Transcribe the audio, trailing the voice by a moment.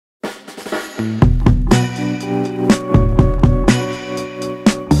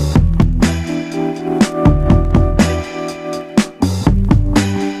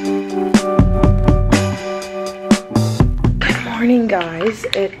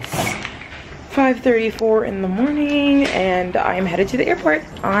It's 5:34 in the morning and I'm headed to the airport.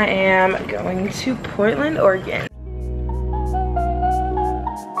 I am going to Portland, Oregon.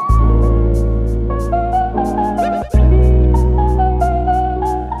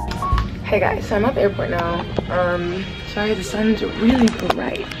 Hey guys, so I'm at the airport now. Sorry, the sun's really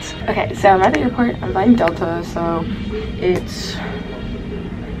bright. Okay, so I'm at the airport. I'm flying Delta, so it's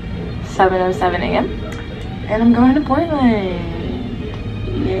 7:07 a.m. and I'm going to Portland.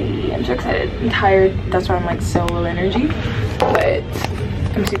 Yay, I'm so excited. I'm tired, that's why I'm like so low energy, but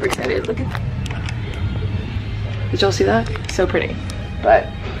I'm super excited. Look at, did y'all see that? So pretty. But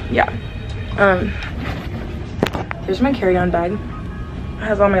yeah, here's my carry-on bag. It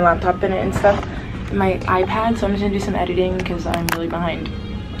has all my laptop in it and stuff, and my iPad, so I'm just gonna do some editing because I'm really behind.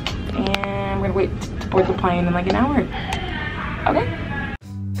 And we're gonna wait to board the plane in like an hour. Okay.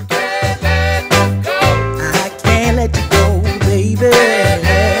 I can't let you go, baby.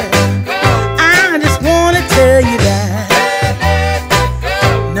 I just wanna tell you that.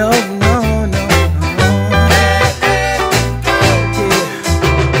 No, no, no, no.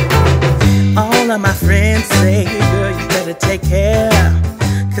 Yeah. All of my friends say, girl, you better take care.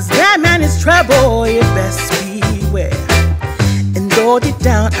 Cause that man is trouble, you best beware. And though deep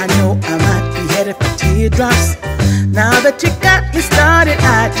down, I know I might be headed for teardrops. Now that you got me started,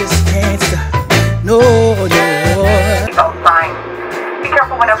 I just can't stop. No, no. Seatbelt sign. Be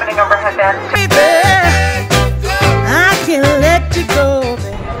careful when opening overhead bins. I can't let you go,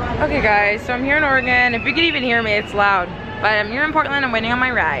 baby. Okay guys, so I'm here in Oregon. If you can even hear me, it's loud. But I'm here in Portland, I'm waiting on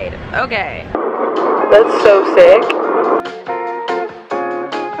my ride. Okay. That's so sick.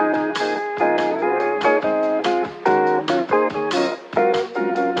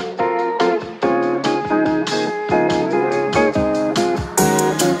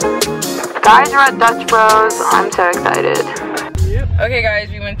 Guys are at Dutch Bros. I'm so excited. Okay guys,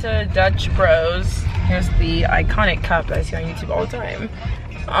 we went to Dutch Bros. Here's the iconic cup I see on YouTube all the time.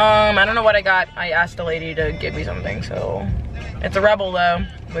 I don't know what I got. I asked a lady to give me something, so it's a Rebel though,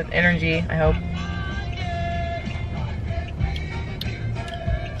 with energy, I hope.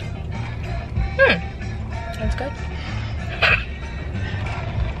 That's good.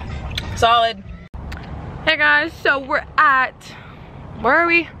 Solid. Hey guys, so we're at, where are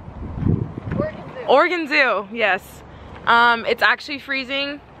we? Oregon Zoo, yes. It's actually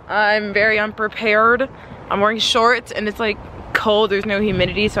freezing. I'm very unprepared. I'm wearing shorts and it's like cold. There's no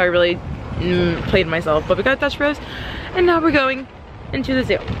humidity, so I really played myself. But we got Dutch Bros and now we're going into the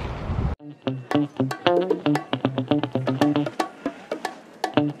zoo.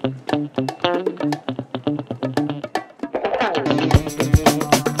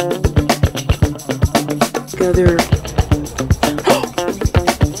 Together.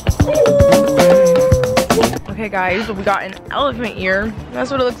 Okay guys, so we got an elephant ear.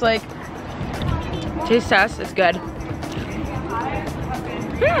 That's what it looks like. Taste test, it's good.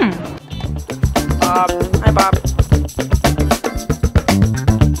 Bob, hi Bob.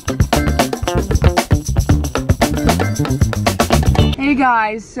 Hey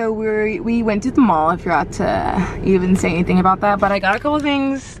guys, so we went to the mall. I forgot to even say anything about that, but I got a couple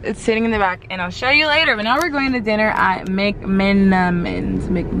things. It's sitting in the back and I'll show you later. But now we're going to dinner at McMenamins.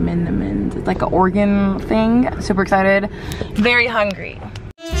 It's like an Oregon thing. Super excited. Very hungry.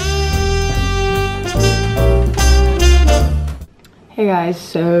 Hey guys,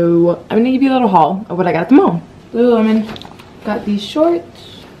 so I'm gonna give you a little haul of what I got at the mall. Lululemon. Got these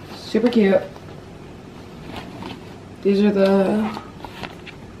shorts. Super cute. These are the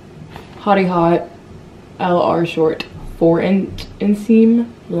Hottie Hot LR short 4-inch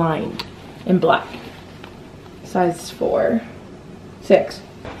inseam lined in black. Size 6.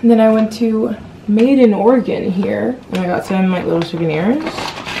 And then I went to Made in Oregon here and I got some like little souvenirs.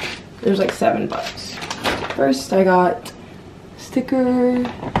 There's like $7. First I got sticker,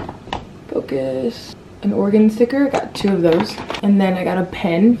 focus, an Oregon sticker. I got 2 of those. And then I got a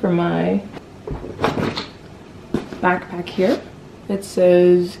pen for my backpack here. It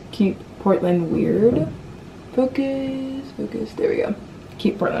says keep Portland weird. Focus, there we go.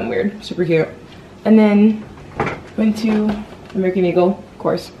 Keep Portland weird, super cute. And then went to American Eagle, of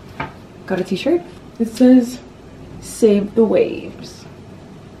course. Got a t-shirt. It says save the waves.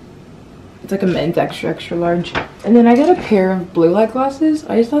 It's like a men's extra large. And then I got a pair of blue light glasses.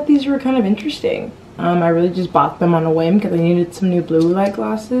 I just thought these were kind of interesting. I really just bought them on a whim because I needed some new blue light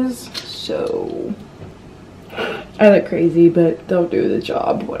glasses. So I look crazy, but they'll do the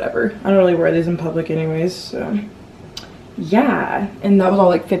job, whatever. I don't really wear these in public anyways, so yeah. And that was all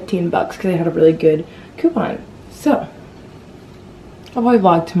like 15 bucks because they had a really good coupon. So I'll probably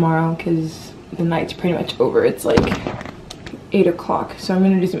vlog tomorrow because the night's pretty much over. It's like 8 o'clock. So I'm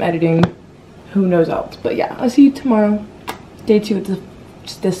gonna do some editing. Who knows else? But yeah, I'll see you tomorrow. Day 2 of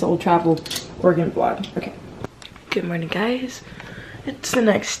just this old travel Oregon vlog. Okay. Good morning, guys. It's the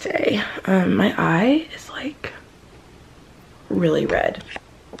next day. My eye is like really red.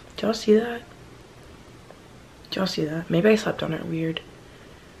 Did y'all see that? Did y'all see that? Maybe I slept on it weird.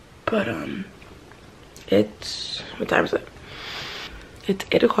 But it's, what time is it? It's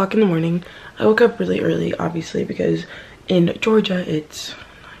 8 o'clock in the morning. I woke up really early, obviously, because in Georgia it's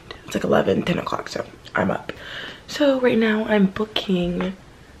like 10 o'clock, so I'm up. So right now I'm booking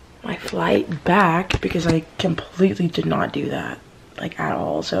my flight back because I completely did not do that, like, at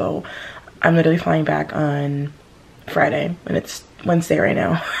all. So I'm literally flying back on Friday, and it's Wednesday right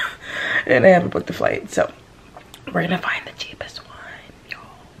now. And I haven't booked the flight, so we're gonna find the cheapest one, y'all.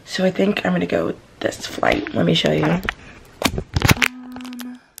 So I think I'm gonna go with this flight. Let me show you.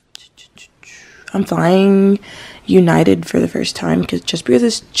 I'm flying United for the first time just because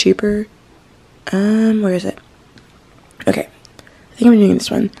it's cheaper. Where is it? Okay, I think I'm doing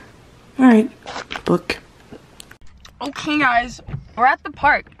this one. All right, book. Okay, guys, we're at the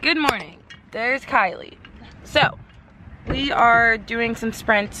park. Good morning. There's Kylie. So we are doing some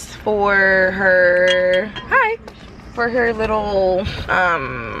sprints for her. Hi. For her little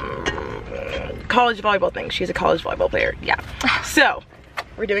college volleyball thing. She's a college volleyball player. Yeah. So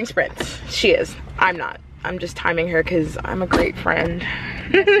we're doing sprints. She is. I'm not. I'm just timing her because I'm a great friend.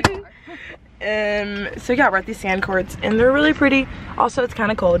 So yeah, we're at these sand courts and they're really pretty. Also, it's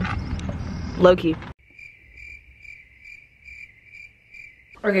kind of cold. Low-key.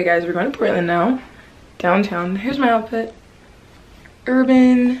 Okay, guys, we're going to Portland now. Downtown. Here's my outfit.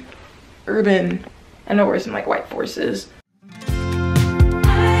 Urban. I know we're some like white forces.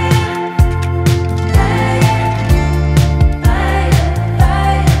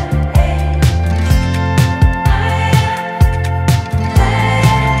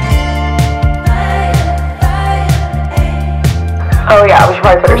 Oh yeah, we should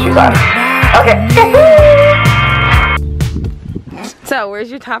probably put our shoes on. Okay. So, where's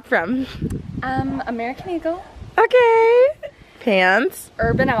your top from? American Eagle. Okay. Pants.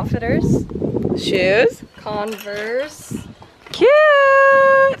 Urban Outfitters. Shoes. Converse. Cute.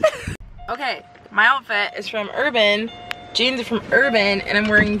 Okay, my outfit is from Urban. Jeans are from Urban, and I'm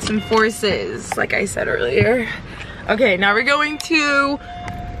wearing some Forces, like I said earlier. Okay, now we're going to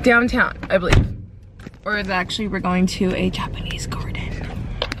downtown, I believe. Or actually, we're going to a Japanese garden.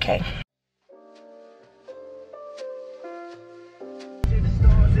 Okay.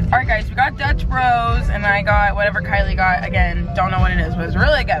 Alright, guys, we got Dutch Bros, and I got whatever Kylie got. Again, don't know what it is, but it's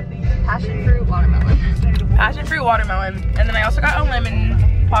really good. Passion fruit watermelon. Passion fruit watermelon. And then I also got a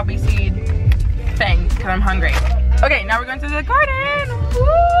lemon poppy seed thing, because I'm hungry. Okay, now we're going to the garden.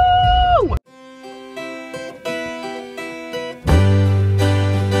 Woo!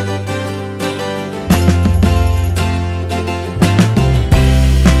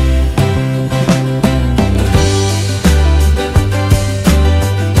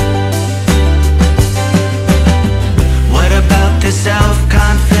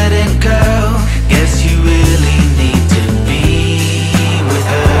 Self-confident girl, guess you really need to be with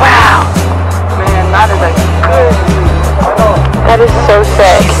her. Wow. Man, that is a good view. That is so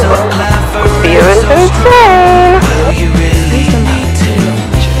sick. So clever, The view is insane. will you really need to?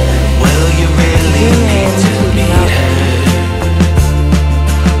 Will you really need to meet her?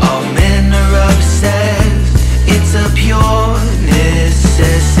 All men are obsessed. It's a pure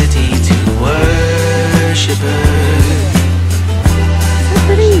necessity to worship her.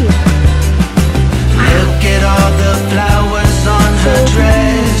 Look at all the flowers on her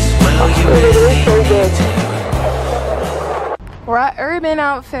dress. Will you really need to? We're at Urban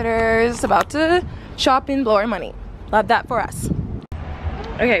Outfitters, about to shop and blow our money. Love that for us.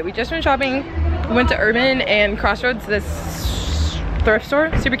 Okay, we just went shopping. We went to Urban and Crossroads, this thrift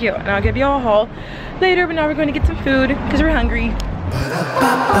store. Super cute. And I'll give you all a haul later, but now we're going to get some food because we're hungry.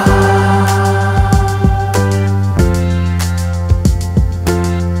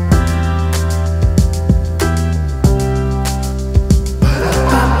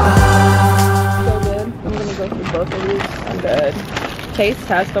 Both of these. I'm good. Taste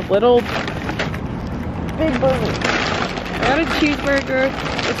test of little big burgers. I got a cheeseburger.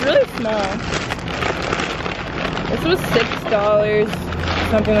 It's really small. This was $6,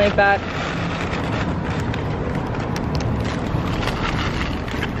 something like that.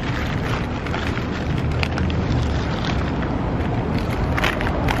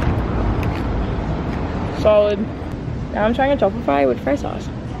 Solid. Now I'm trying a truffle fry with fry sauce.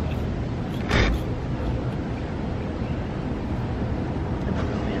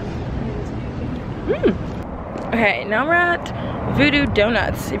 Okay, now we're at Voodoo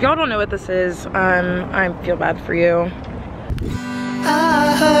Donuts. If y'all don't know what this is, I feel bad for you.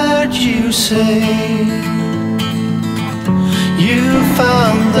 I heard you say you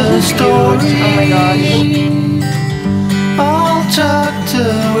found the story. Oh my gosh. All tucked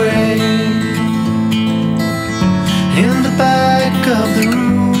away in the back of the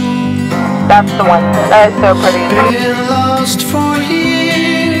room. That's the one. That is so pretty. Been lost for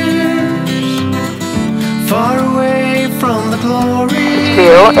years, far away from the glory. This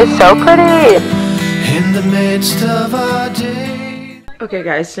view is so pretty. In the midst of our day. Okay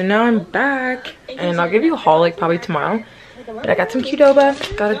guys, so now I'm back and I'll give you a haul like probably tomorrow. But I got some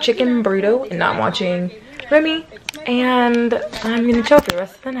Qdoba, got a chicken burrito, and now I'm watching Remy, and I'm gonna chill for the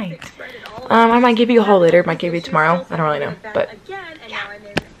rest of the night. I might give you a haul later, might give you tomorrow, I don't really know, but yeah.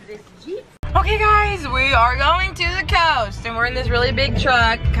 Okay guys, we are going to the coast and we're in this really big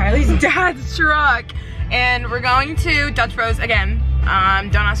truck, Kylie's dad's truck, and we're going to Dutch Bros again.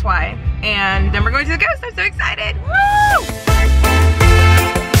 Don't ask why. And then we're going to the coast. I'm so excited. Woo!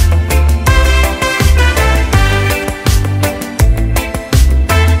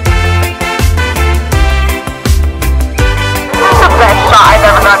 Best shot I've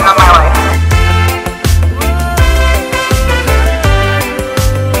ever gotten in my life.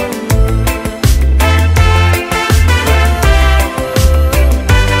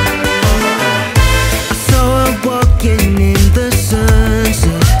 I saw her walking in the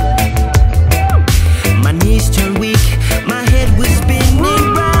sunset. My knees turned weak, my head was spinning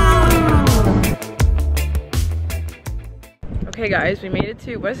round. Okay guys, we made it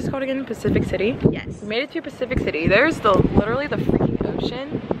to, what is this called again? Pacific City? Yes. We made it to Pacific City. There's literally the freaking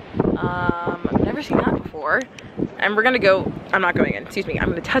ocean. I've never seen that before. And we're gonna go, I'm not going in, excuse me, I'm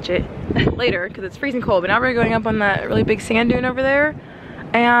gonna touch it later because it's freezing cold. But now we're going up on that really big sand dune over there.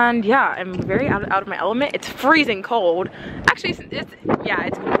 And yeah, I'm very out of my element. It's freezing cold. Actually, it's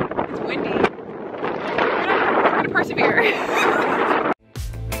windy. We're gonna persevere.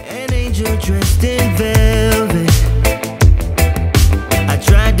 An angel dressed in velvet. I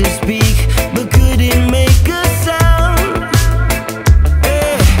tried to speak, but couldn't make a sound.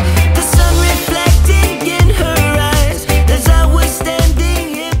 The sun reflecting in her eyes as I was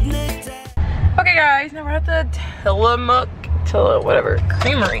standing hypnotized. Okay guys, now we're at the Tillamook, whatever,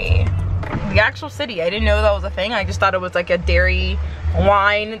 Creamery. The actual city. I didn't know that was a thing. I just thought it was like a dairy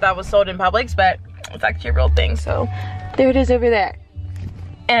wine that was sold in Publix, but it's actually a real thing. So there it is over there.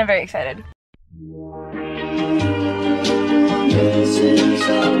 And I'm very excited.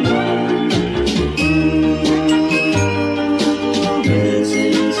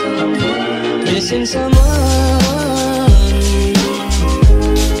 Missing someone.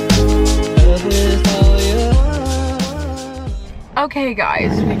 Okay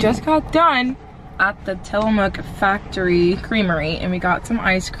guys, we just got done at the Tillamook Factory Creamery and we got some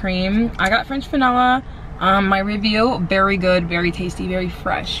ice cream. I got French vanilla. My review, very good, very tasty, very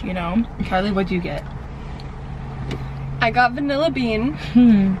fresh, you know. Kylie, what'd you get? I got vanilla bean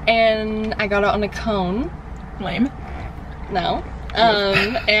and I got it on a cone. Lame. No.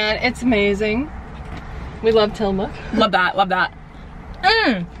 And it's amazing. We love Tillamook. Love that, love that.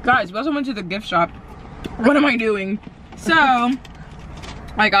 Guys, we also went to the gift shop. What am I doing? So,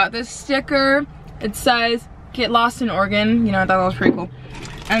 I got this sticker. It says, "Get lost in Oregon." You know, I thought that was pretty cool.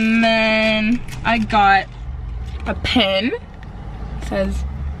 And then I got a pen. It says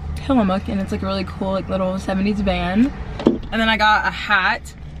Tillamook, and it's like a really cool, like little 70s van. And then I got a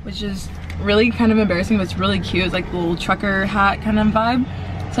hat, which is really kind of embarrassing, but it's really cute. It's like a little trucker hat kind of vibe.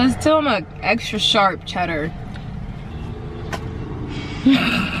 It says Tillamook, extra sharp cheddar.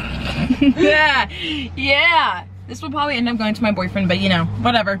 Yeah. This will probably end up going to my boyfriend, but you know,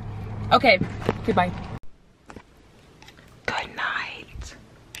 whatever. Okay, goodbye. Good night.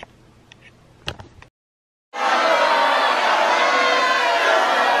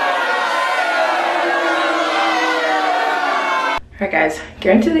 Alright guys,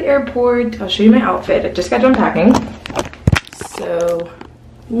 getting to the airport. I'll show you my outfit. I just got done packing. So,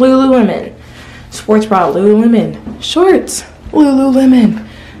 Lululemon. Sports bra, Lululemon. Shorts, Lululemon.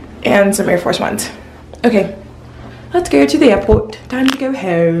 And some Air Force Ones. Okay. Let's go to the airport. Time to go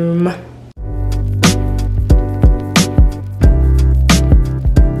home.